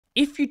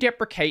if you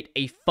deprecate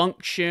a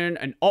function,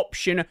 an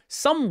option,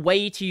 some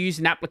way to use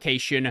an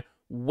application,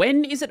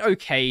 when is it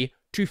okay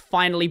to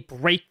finally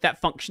break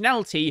that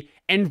functionality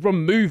and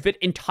remove it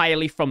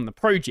entirely from the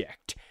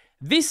project?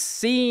 This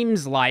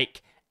seems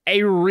like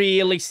a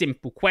really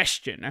simple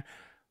question,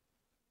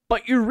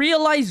 but you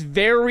realize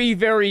very,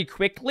 very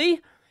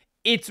quickly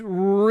it's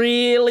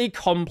really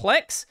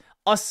complex,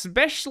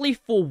 especially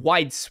for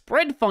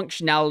widespread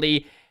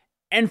functionality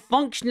and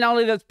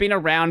functionality that's been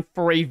around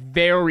for a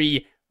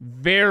very,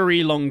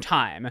 very long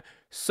time.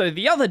 So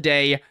the other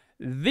day,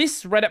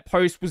 this Reddit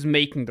post was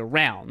making the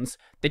rounds.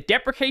 The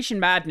deprecation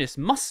madness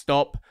must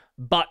stop,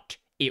 but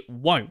it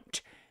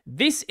won't.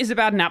 This is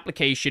about an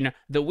application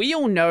that we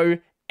all know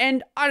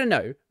and, I don't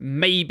know,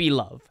 maybe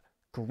love.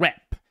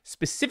 Grep.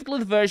 Specifically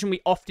the version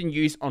we often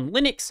use on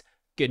Linux,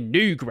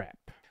 GNU Grep.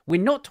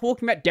 We're not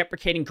talking about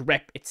deprecating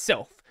Grep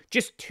itself,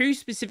 just two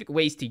specific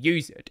ways to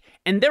use it.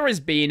 And there has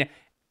been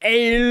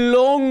a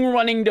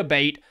long-running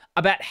debate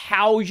about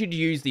how you should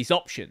use these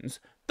options.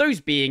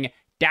 Those being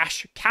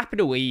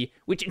 -E,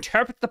 which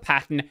interprets the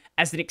pattern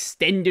as an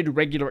extended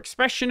regular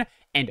expression,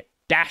 and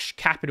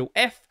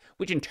 -F,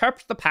 which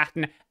interprets the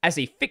pattern as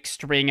a fixed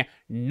string,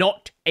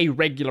 not a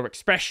regular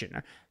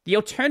expression. The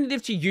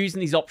alternative to using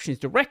these options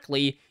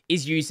directly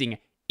is using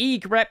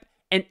egrep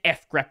and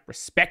fgrep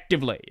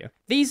respectively.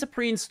 These are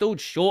pre-installed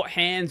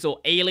shorthands or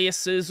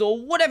aliases or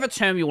whatever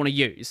term you want to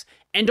use,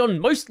 and on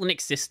most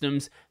Linux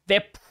systems,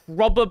 they're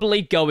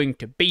probably going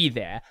to be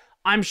there.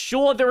 I'm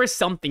sure there is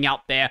something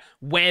out there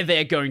where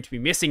they're going to be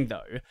missing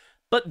though.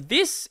 But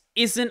this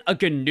isn't a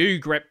GNU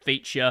grep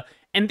feature,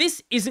 and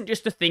this isn't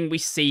just a thing we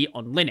see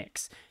on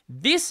Linux.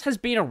 This has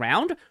been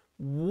around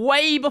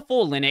way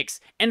before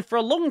Linux, and for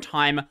a long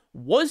time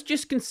was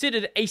just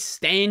considered a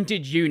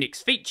standard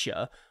Unix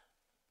feature.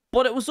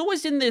 But it was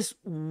always in this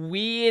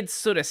weird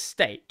sort of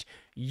state.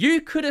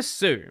 You could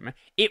assume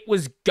it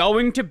was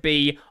going to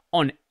be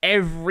on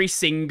every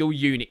single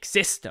Unix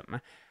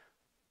system.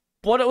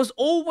 But it was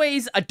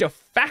always a de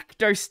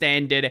facto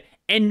standard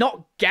and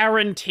not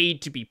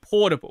guaranteed to be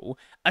portable.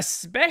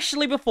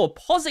 Especially before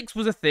POSIX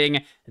was a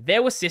thing,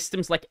 there were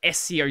systems like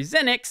SCO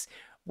Xenix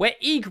where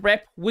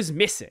egrep was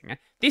missing.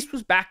 This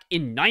was back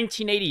in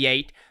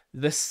 1988,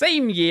 the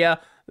same year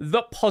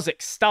that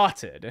POSIX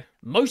started.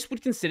 Most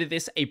would consider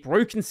this a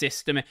broken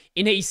system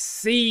in a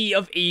sea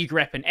of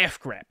egrep and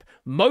fgrep.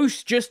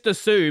 Most just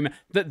assume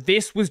that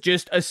this was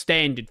just a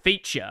standard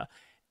feature.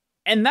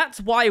 And that's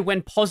why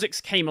when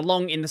POSIX came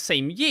along in the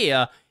same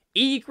year,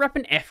 egrep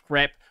and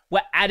fgrep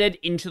were added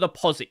into the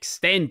POSIX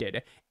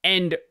standard,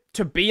 and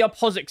to be a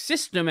POSIX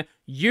system,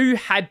 you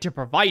had to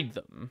provide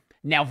them.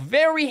 Now,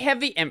 very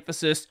heavy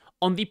emphasis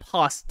on the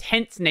past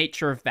tense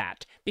nature of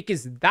that,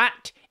 because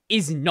that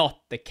is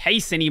not the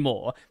case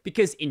anymore,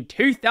 because in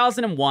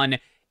 2001,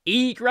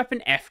 egrep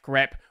and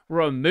fgrep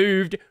were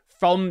removed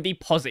from the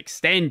POSIX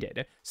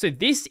standard. So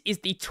this is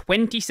the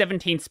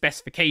 2017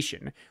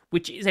 specification,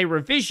 which is a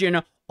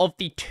revision of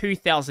the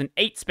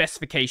 2008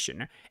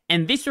 specification,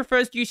 and this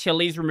refers to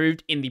utilities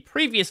removed in the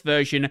previous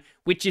version,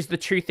 which is the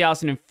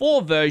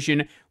 2004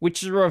 version,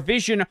 which is a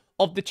revision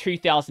of the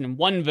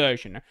 2001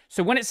 version.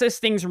 So when it says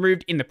things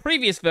removed in the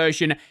previous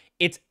version,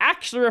 it's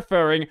actually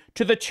referring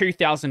to the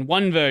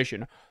 2001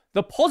 version.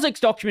 The POSIX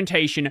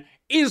documentation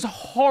is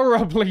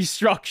horribly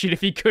structured,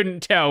 if you couldn't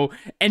tell,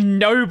 and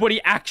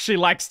nobody actually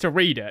likes to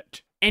read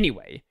it.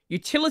 Anyway,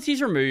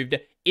 utilities removed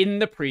in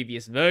the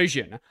previous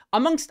version,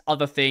 amongst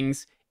other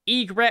things,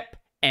 egrep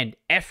and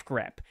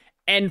fgrep.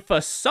 And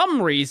for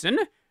some reason,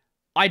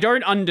 I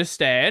don't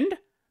understand,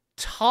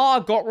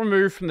 tar got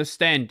removed from the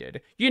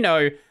standard. You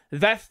know,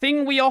 that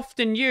thing we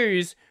often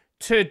use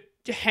to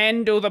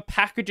handle the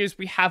packages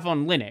we have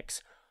on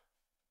Linux.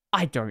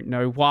 I don't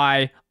know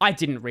why. I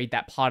didn't read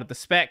that part of the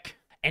spec.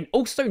 And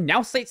also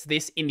now states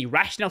this in the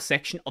rationale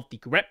section of the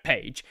grep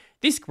page.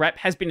 This grep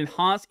has been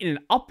enhanced in an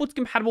upwards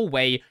compatible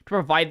way to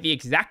provide the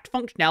exact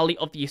functionality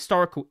of the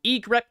historical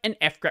egrep and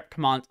fgrep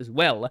commands as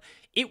well.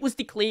 It was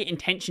the clear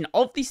intention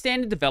of the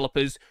standard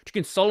developers to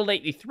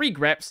consolidate the three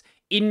greps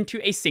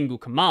into a single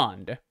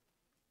command.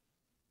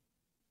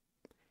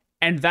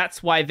 And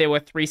that's why there were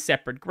three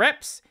separate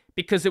greps,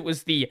 because it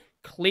was the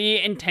clear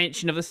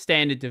intention of the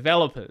standard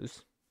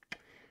developers.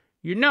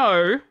 You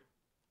know,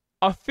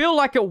 I feel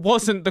like it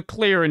wasn't the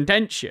clear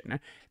intention.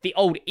 The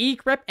old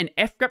egrep and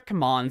fgrep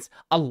commands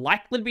are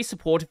likely to be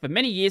supported for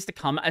many years to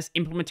come as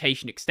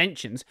implementation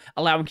extensions,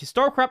 allowing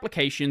historical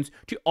applications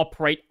to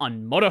operate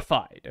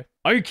unmodified.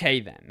 Okay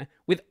then,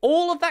 with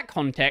all of that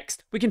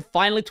context, we can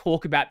finally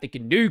talk about the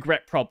GNU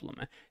grep problem.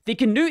 The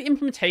GNU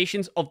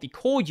implementations of the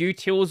core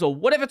utils, or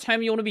whatever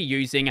term you want to be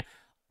using,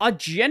 are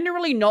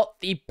generally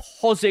not the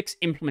POSIX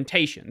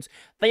implementations.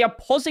 They are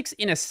POSIX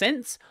in a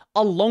sense,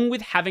 along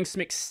with having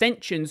some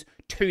extensions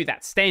to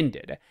that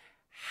standard.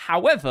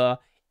 However,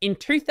 in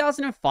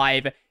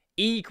 2005,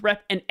 egrep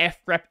and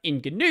fgrep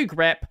in GNU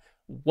grep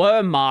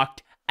were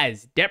marked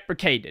as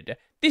deprecated.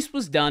 This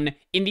was done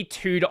in the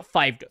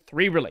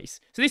 2.5.3 release.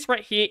 So this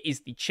right here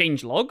is the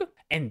changelog,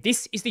 and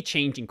this is the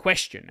change in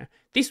question.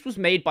 This was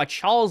made by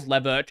Charles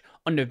Levert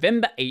on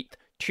November 8th,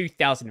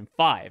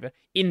 2005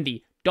 in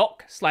the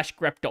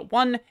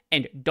doc/grep.1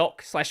 and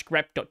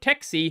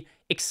doc/grep.txt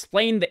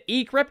explain that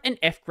egrep and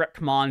fgrep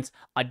commands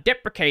are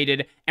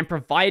deprecated and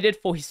provided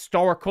for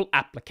historical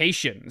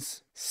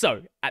applications.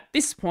 So, at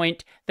this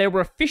point, they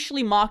were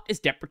officially marked as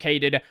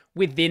deprecated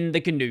within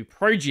the GNU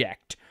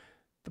project.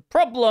 The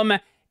problem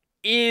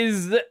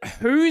is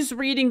who's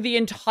reading the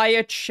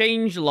entire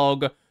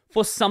changelog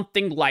for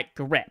something like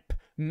grep?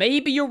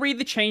 Maybe you'll read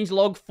the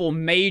changelog for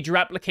major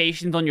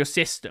applications on your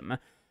system.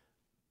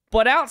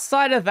 But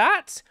outside of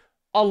that,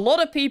 a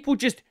lot of people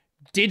just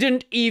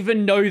didn't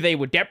even know they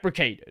were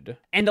deprecated.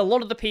 And a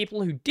lot of the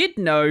people who did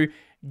know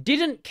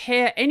didn't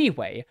care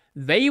anyway.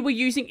 They were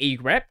using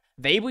egrep,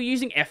 they were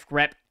using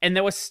fgrep, and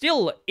they were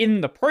still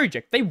in the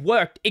project. They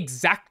worked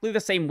exactly the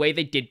same way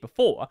they did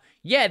before.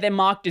 Yeah, they're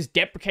marked as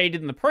deprecated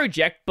in the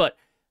project, but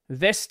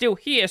they're still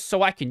here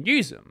so I can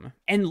use them.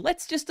 And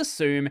let's just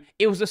assume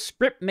it was a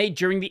script made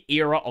during the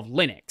era of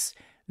Linux.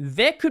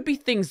 There could be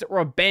things that were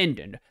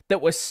abandoned,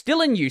 that were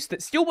still in use,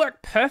 that still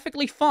work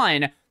perfectly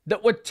fine,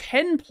 that were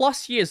 10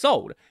 plus years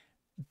old.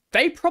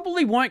 They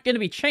probably weren't going to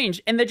be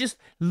changed, and they're just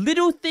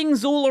little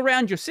things all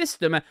around your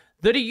system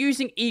that are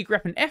using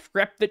egrep and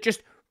fgrep that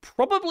just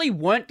probably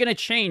weren't going to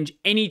change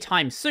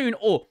anytime soon,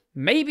 or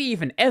maybe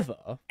even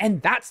ever.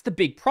 And that's the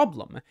big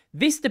problem.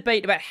 This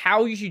debate about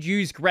how you should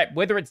use grep,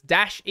 whether it's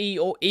 -e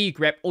or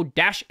egrep or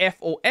 -f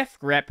or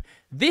fgrep,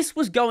 this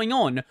was going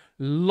on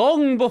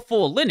long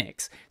before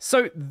Linux.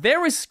 So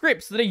there is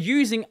scripts that are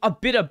using a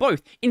bit of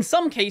both. In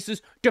some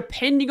cases,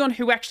 depending on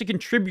who actually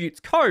contributes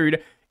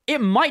code, it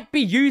might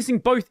be using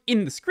both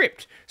in the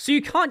script. So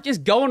you can't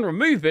just go and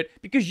remove it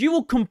because you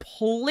will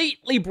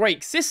completely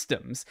break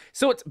systems.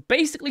 So it's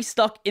basically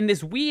stuck in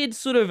this weird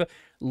sort of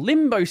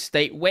limbo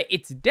state where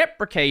it's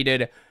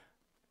deprecated,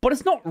 but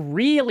it's not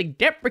really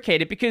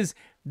deprecated because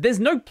there's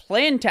no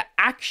plan to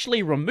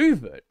actually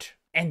remove it.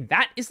 And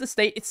that is the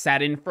state it's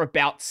sat in for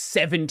about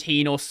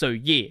 17 or so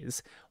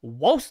years.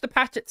 Whilst the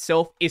patch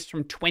itself is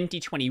from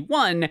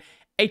 2021,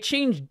 a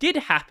change did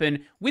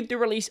happen with the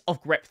release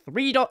of grep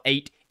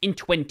 3.8 in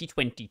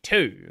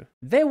 2022.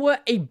 There were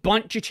a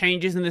bunch of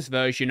changes in this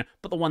version,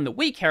 but the one that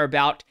we care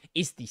about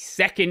is the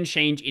second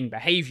change in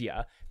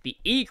behavior. The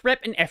egrep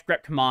and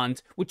fgrep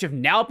commands, which have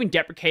now been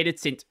deprecated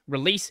since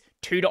release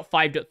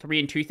 2.5.3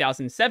 in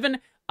 2007.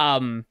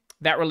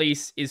 That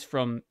release is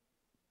from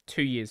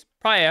 2 years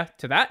prior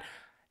to that.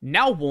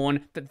 Now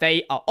warn that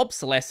they are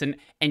obsolescent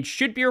and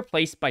should be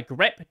replaced by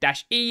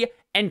grep-e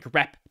and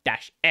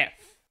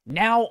grep-f.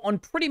 Now, on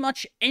pretty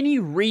much any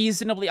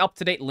reasonably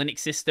up-to-date Linux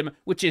system,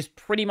 which is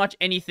pretty much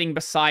anything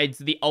besides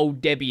the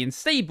old Debian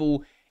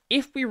stable,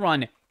 if we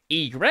run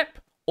egrep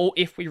or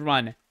if we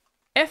run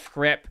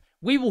fgrep,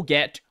 we will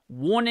get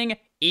warning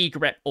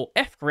egrep or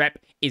fgrep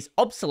is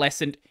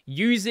obsolescent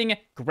using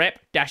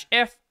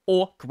grep-f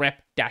or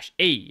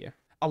grep-e.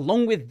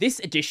 Along with this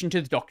addition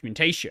to the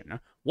documentation,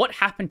 what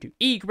happened to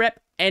egrep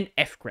and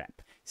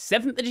fgrep?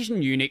 7th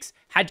edition Unix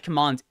had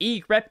commands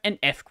egrep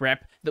and fgrep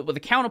that were the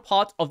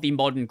counterparts of the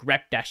modern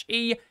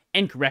grep-e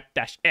and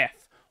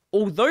grep-f.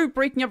 Although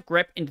breaking up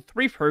grep into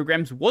 3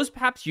 programs was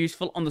perhaps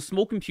useful on the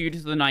small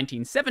computers of the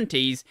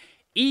 1970s,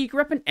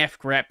 egrep and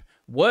fgrep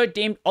were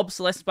deemed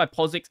obsolescent by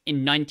POSIX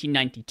in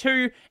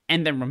 1992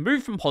 and then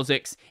removed from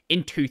POSIX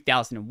in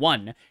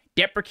 2001,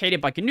 deprecated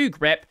by GNU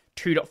grep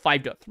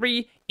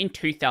 2.5.3 in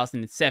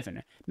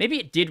 2007. Maybe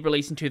it did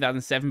release in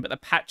 2007, but the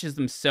patches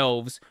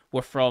themselves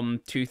were from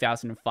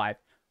 2005.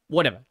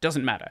 Whatever,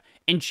 doesn't matter.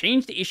 And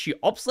changed to issue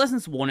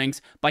obsolescence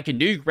warnings by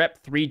GNU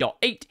grep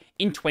 3.8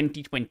 in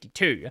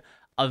 2022.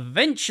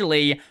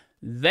 Eventually,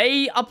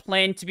 they are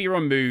planned to be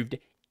removed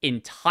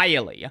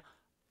entirely.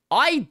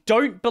 I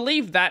don't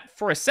believe that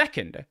for a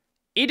second.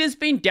 It has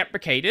been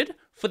deprecated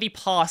for the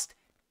past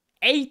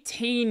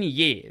 18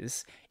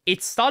 years.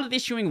 It started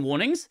issuing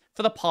warnings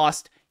for the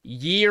past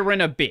year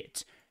and a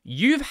bit.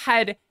 You've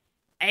had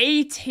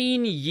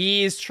 18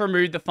 years to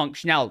remove the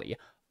functionality.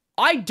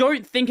 I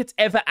don't think it's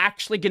ever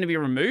actually going to be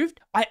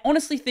removed. I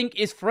honestly think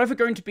it's forever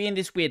going to be in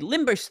this weird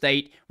limbo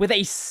state where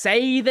they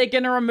say they're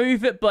going to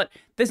remove it, but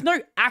there's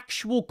no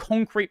actual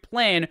concrete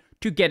plan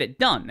to get it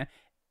done.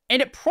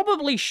 And it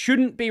probably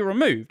shouldn't be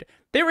removed.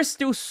 There is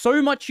still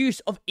so much use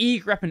of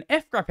egrep and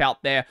fgrep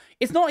out there.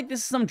 It's not like this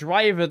is some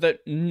driver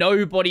that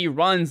nobody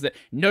runs, that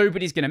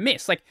nobody's going to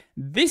miss. Like,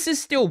 this is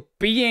still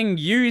being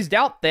used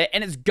out there,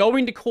 and it's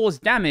going to cause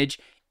damage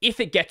if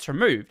it gets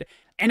removed.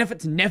 And if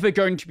it's never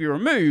going to be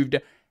removed,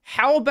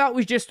 how about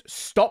we just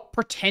stop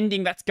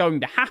pretending that's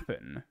going to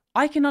happen?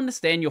 I can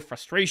understand your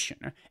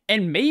frustration,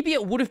 and maybe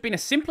it would have been a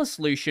simpler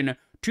solution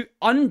to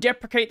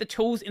undeprecate the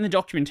tools in the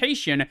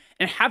documentation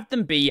and have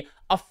them be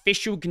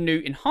official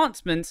GNU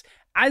enhancements,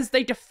 as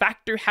they de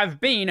facto have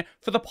been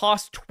for the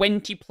past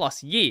 20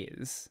 plus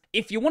years.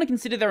 If you want to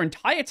consider their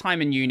entire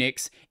time in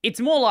Unix, it's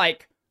more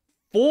like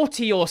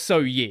 40 or so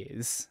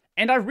years.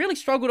 And I really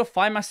struggle to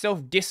find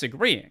myself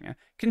disagreeing.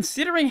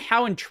 Considering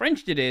how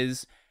entrenched it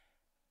is,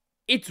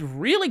 it's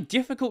really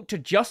difficult to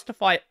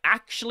justify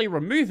actually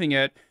removing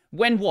it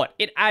when what?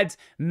 It adds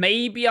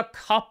maybe a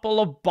couple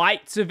of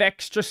bytes of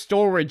extra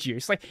storage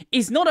use. Like,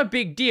 it's not a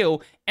big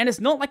deal, and it's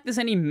not like there's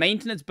any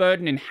maintenance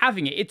burden in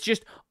having it. It's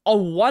just a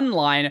one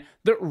line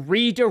that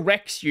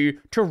redirects you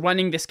to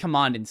running this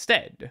command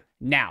instead.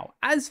 Now,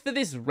 as for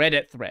this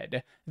Reddit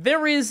thread,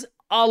 there is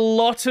a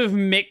lot of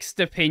mixed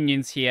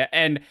opinions here,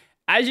 and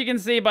as you can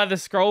see by the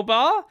scroll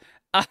bar,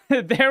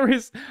 there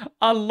is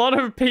a lot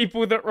of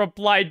people that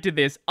replied to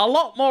this. A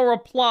lot more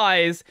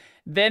replies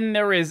than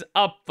there is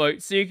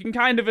upvotes, so you can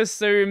kind of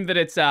assume that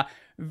it's a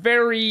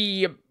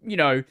very,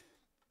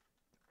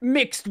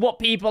 mixed what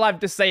people have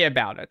to say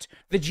about it.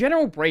 The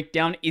general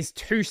breakdown is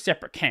two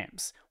separate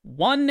camps.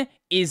 One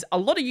is a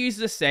lot of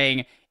users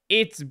saying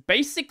it's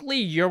basically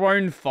your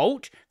own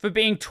fault for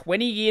being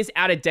 20 years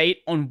out of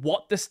date on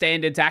what the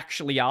standards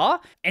actually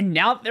are, and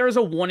now that there is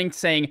a warning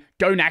saying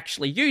don't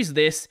actually use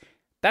this,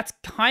 that's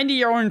kind of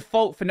your own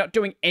fault for not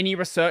doing any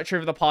research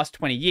over the past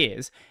 20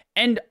 years.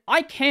 And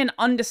I can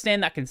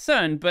understand that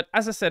concern, but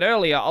as I said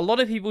earlier, a lot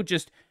of people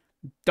just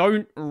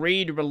don't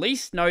read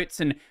release notes,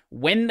 and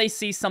when they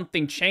see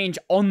something change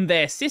on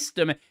their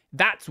system,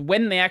 that's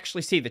when they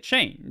actually see the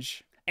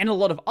change. And a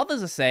lot of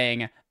others are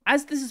saying,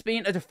 as this has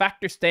been a de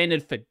facto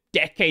standard for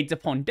decades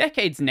upon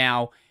decades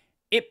now,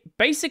 it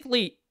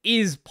basically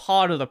is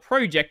part of the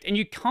project, and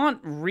you can't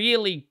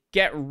really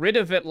get rid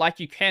of it like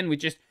you can with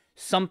just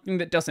something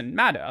that doesn't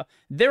matter.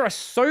 There are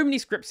so many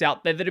scripts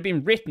out there that have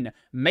been written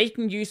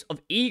making use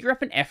of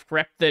egrep and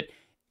fgrep that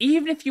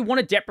even if you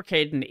want to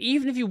deprecate it and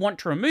even if you want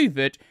to remove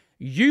it,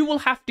 you will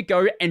have to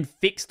go and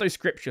fix those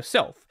scripts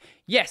yourself.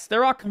 Yes,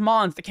 there are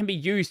commands that can be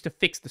used to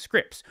fix the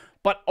scripts,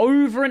 but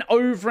over and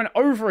over and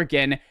over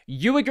again,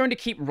 you are going to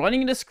keep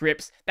running into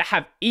scripts that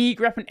have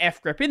egrep and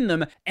fgrep in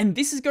them, and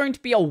this is going to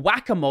be a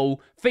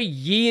whack-a-mole for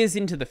years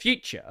into the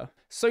future.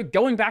 So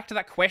going back to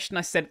that question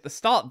I said at the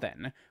start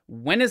then,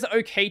 when is it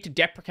okay to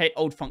deprecate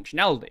old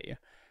functionality?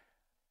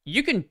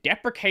 You can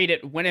deprecate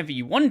it whenever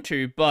you want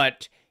to,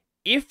 but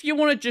if you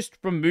want to just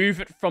remove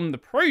it from the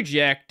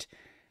project,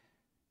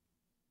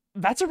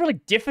 that's a really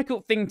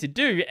difficult thing to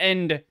do,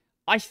 and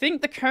I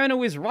think the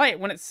kernel is right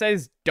when it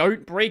says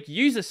don't break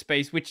user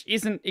space, which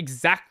isn't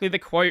exactly the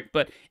quote,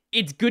 but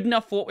it's good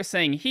enough for what we're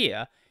saying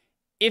here.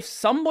 If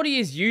somebody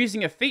is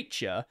using a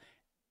feature,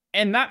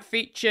 and that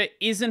feature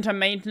isn't a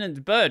maintenance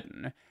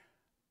burden,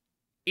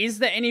 is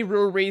there any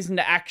real reason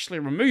to actually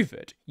remove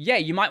it? Yeah,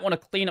 you might want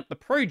to clean up the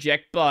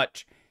project,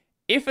 but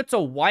if it's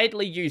a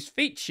widely used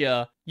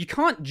feature, you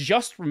can't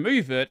just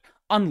remove it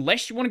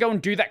unless you want to go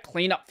and do that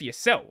cleanup for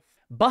yourself.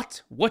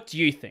 But what do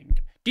you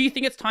think? Do you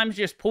think it's time to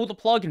just pull the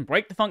plug and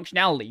break the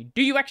functionality?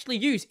 Do you actually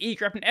use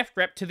egrep and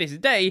fgrep to this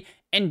day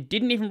and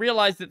didn't even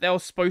realize that they were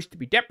supposed to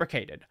be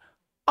deprecated?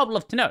 I'd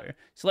love to know.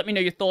 So let me know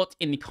your thoughts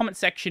in the comment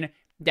section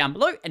down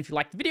below. And if you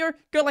liked the video,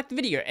 go like the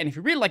video. And if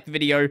you really like the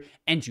video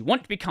and you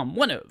want to become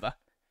one of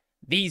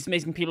these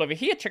amazing people over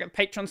here, check out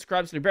the Patreon,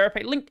 subscribe to the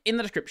Veripay, linked in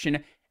the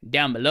description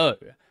down below.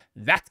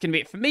 That's going to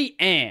be it for me,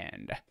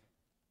 and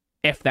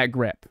F that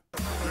grep.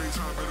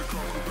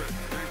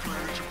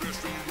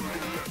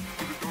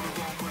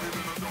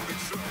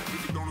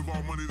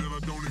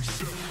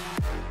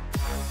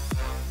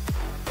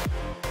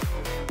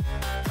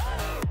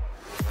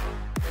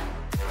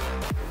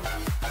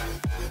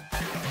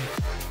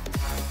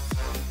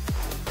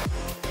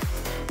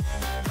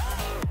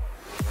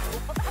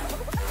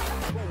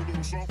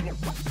 Something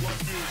like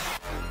this.